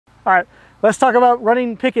All right, let's talk about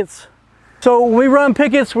running pickets. So when we run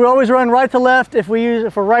pickets, we always run right to left if we're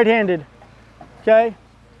right-handed, okay?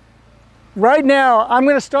 Right now, I'm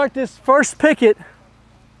gonna start this first picket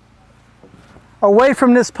away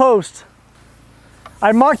from this post.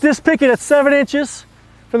 I marked this picket at 7 inches,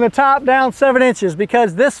 from the top down 7 inches,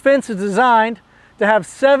 because this fence is designed to have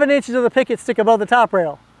 7 inches of the picket stick above the top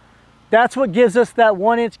rail. That's what gives us that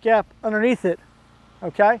 1 inch gap underneath it,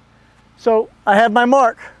 okay? So I have my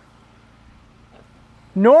mark.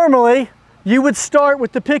 Normally, you would start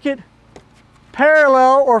with the picket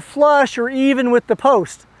parallel or flush or even with the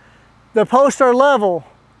post. The posts are level.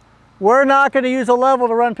 We're not going to use a level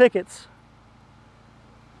to run pickets.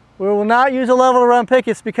 We will not use a level to run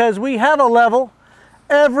pickets because we have a level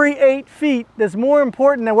every 8 feet that's more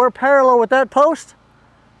important that we're parallel with that post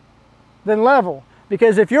than level.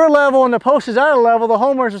 Because if you're level and the post is out of level, the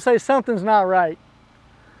homeowners will say something's not right.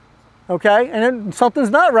 Okay, and then something's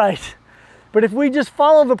not right. But if we just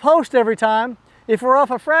follow the post every time, if we're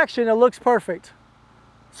off a fraction, it looks perfect.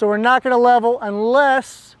 So we're not going to level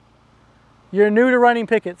unless you're new to running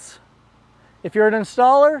pickets. If you're an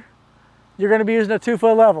installer, you're going to be using a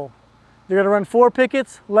 2-foot level. You're going to run 4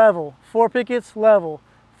 pickets, level, 4 pickets, level,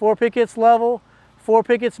 4 pickets, level, 4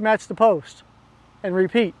 pickets, match the post, and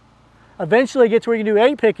repeat. Eventually get to where you can do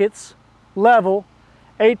 8 pickets, level,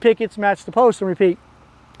 8 pickets, match the post, and repeat.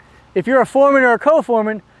 If you're a foreman or a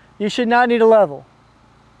co-foreman, you should not need a level,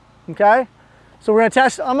 okay? So we're gonna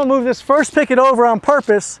attach, I'm gonna move this first picket over on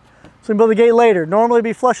purpose so we can build the gate later. Normally it'd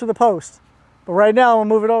be flush with the post, but right now I'm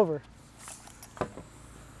gonna move it over.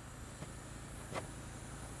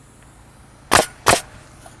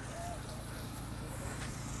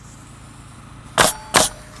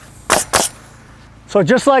 So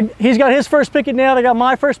just like he's got his first picket nailed, I got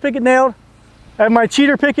my first picket nailed. I have my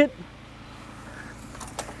cheater picket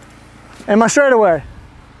and my straightaway.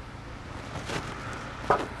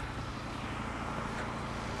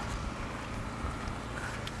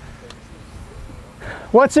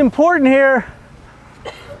 What's important here,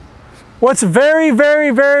 what's very,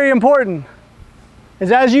 very, very important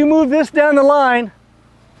is as you move this down the line,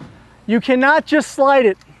 you cannot just slide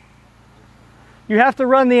it. You have to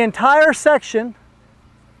run the entire section,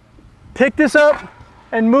 pick this up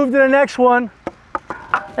and move to the next one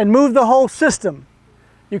and move the whole system.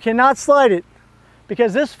 You cannot slide it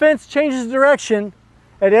because this fence changes direction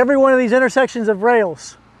at every one of these intersections of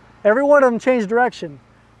rails. Every one of them changes direction.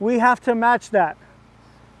 We have to match that.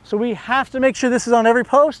 So we have to make sure this is on every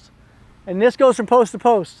post, and this goes from post to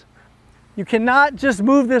post. You cannot just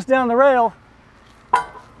move this down the rail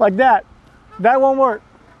like that. That won't work.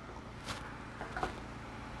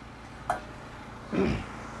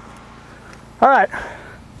 All right,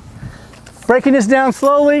 breaking this down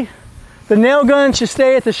slowly. The nail gun should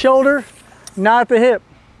stay at the shoulder, not at the hip.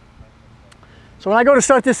 So when I go to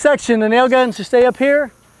start this section, the nail gun should stay up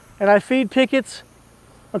here, and I feed pickets.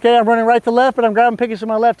 Okay, I'm running right to left, but I'm grabbing pickets with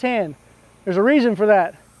my left hand. There's a reason for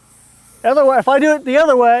that. Otherwise, if I do it the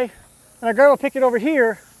other way, and I grab a picket over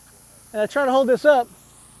here, and I try to hold this up,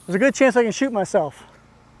 there's a good chance I can shoot myself.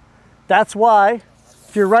 That's why,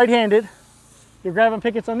 if you're right-handed, you're grabbing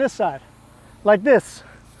pickets on this side, like this.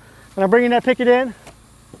 And I'm bringing that picket in,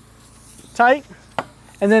 tight,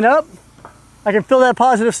 and then up, I can feel that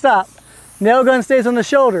positive stop. Nail gun stays on the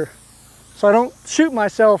shoulder, so I don't shoot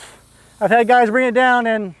myself. I've had guys bring it down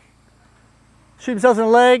and shoot themselves in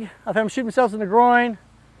the leg. I've had them shoot themselves in the groin,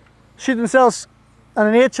 shoot themselves on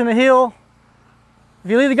an itch in the heel.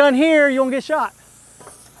 If you leave the gun here, you won't get shot.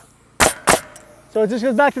 So it just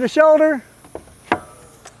goes back to the shoulder.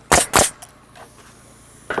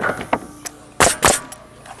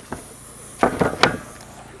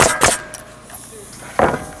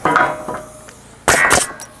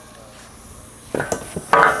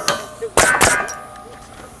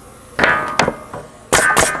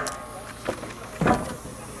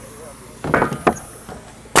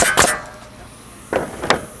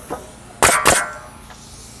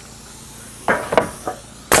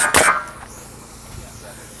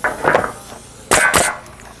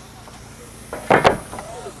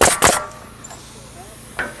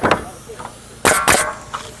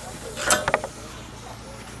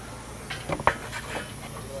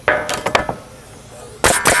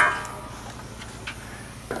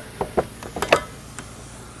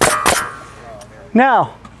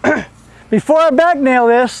 Now, before I back nail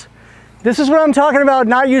this is what I'm talking about,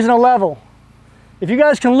 not using a level. If you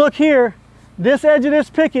guys can look here, this edge of this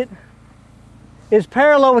picket is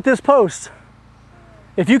parallel with this post.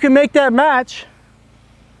 If you can make that match,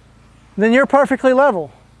 then you're perfectly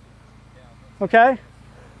level, okay?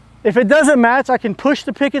 If it doesn't match, I can push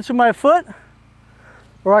the pickets with my foot,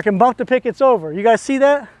 or I can bump the pickets over. You guys see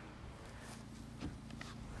that?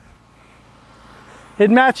 It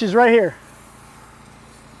matches right here.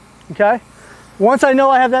 Okay? Once I know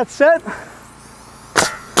I have that set,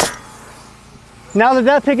 now that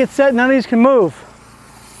that picket's set, none of these can move.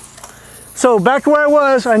 So back to where I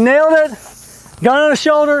was, I nailed it, gun on the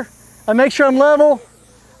shoulder, I make sure I'm level,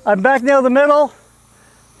 I back nail the middle,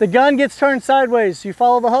 the gun gets turned sideways, so you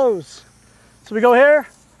follow the hose. So we go here,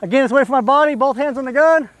 again it's away from my body, both hands on the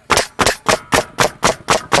gun.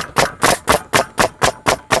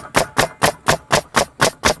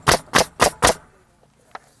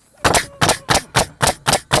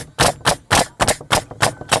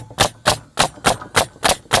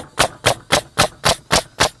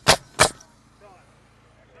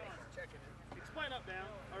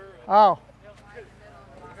 Oh.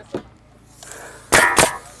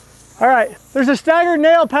 All right, there's a staggered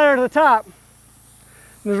nail pattern at the top.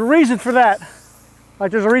 There's a reason for that.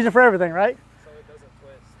 Like there's a reason for everything, right? So it doesn't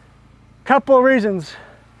twist. Couple of reasons.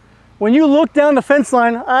 When you look down the fence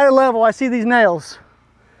line, eye level, I see these nails.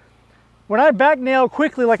 When I back nail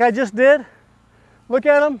quickly like I just did, look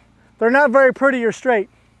at them, they're not very pretty or straight.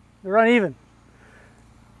 They're uneven.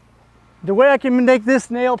 The way I can make this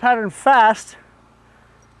nail pattern fast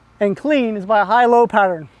and clean is by a high-low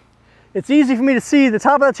pattern. It's easy for me to see the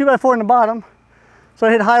top of that 2x4 and the bottom, so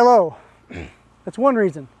I hit high-low. That's one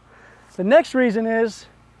reason. The next reason is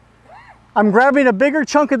I'm grabbing a bigger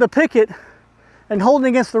chunk of the picket and holding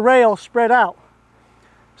against the rail spread out.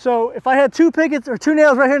 So if I had two pickets or two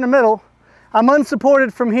nails right here in the middle, I'm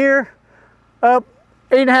unsupported from here up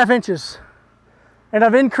 8.5 inches. And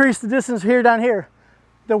I've increased the distance here down here.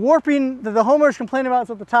 The warping that the homeowners complain about is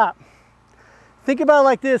at the top. Think about it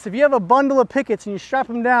like this, if you have a bundle of pickets and you strap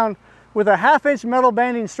them down with a 1/2 inch metal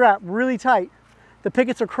banding strap really tight, the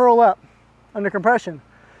pickets will curl up under compression.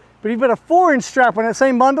 But if you put a 4-inch strap on that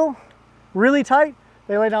same bundle, really tight,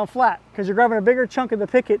 they lay down flat because you're grabbing a bigger chunk of the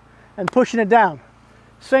picket and pushing it down.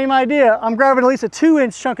 Same idea, I'm grabbing at least a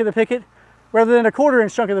 2-inch chunk of the picket rather than a 1/4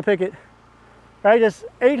 inch chunk of the picket. Right, just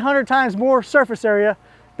 800 times more surface area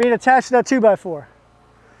being attached to that 2x4.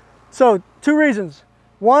 So 2 reasons.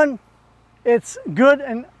 1, it's good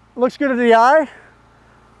and looks good to the eye,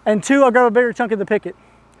 and 2, I'll grab a bigger chunk of the picket.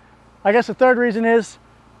 I guess the 3rd reason is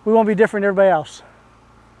we won't be different than everybody else.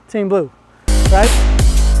 Team Blue, right?